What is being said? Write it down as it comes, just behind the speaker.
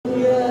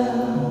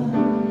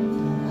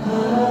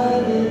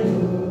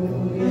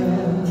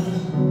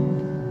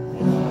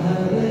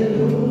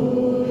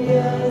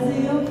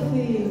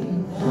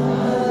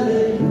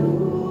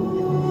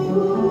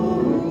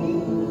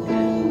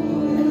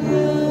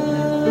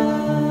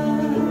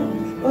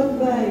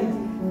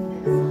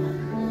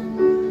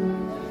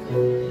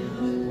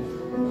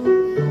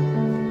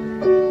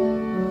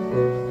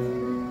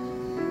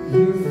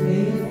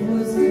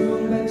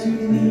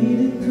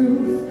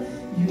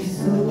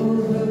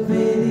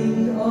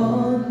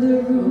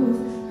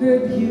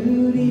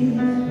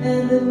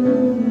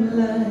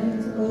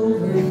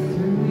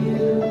overthrew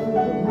you.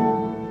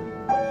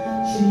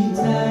 She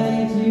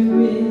tied you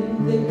in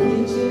the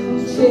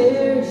kitchen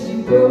chair. She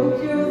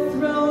broke your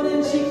throne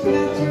and she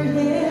cut your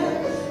hair.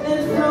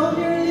 And from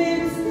your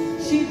lips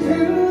she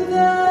drew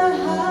the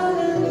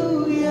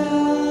hallelujah.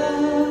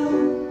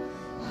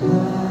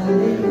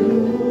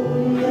 Hallelujah.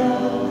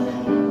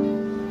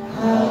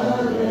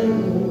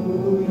 Hallelujah.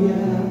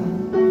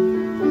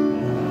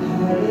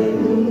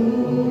 Hallelujah.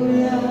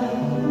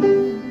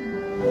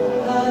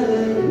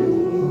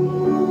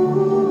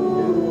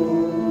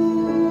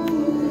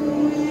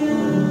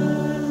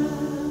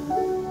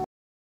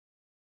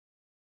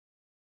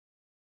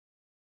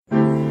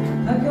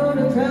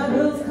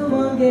 Troubles, come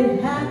on,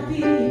 get happy.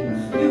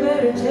 You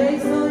better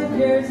chase all your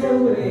cares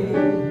away.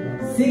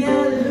 Sing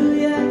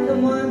hallelujah,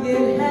 come on,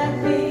 get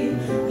happy.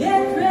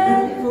 Get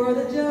ready for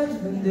the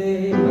judgment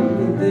day.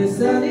 If the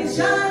sun is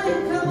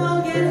shining, come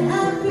on, get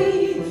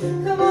happy.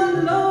 Come on,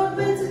 the Lord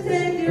wants to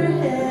take your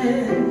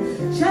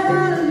hand. Shout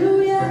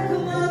hallelujah,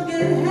 come on,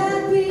 get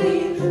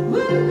happy.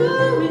 We're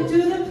going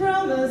to the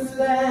promised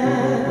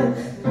land.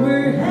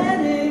 We're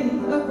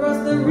heading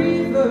across the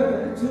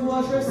river to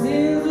wash our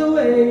sins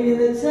away in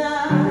the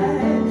tide.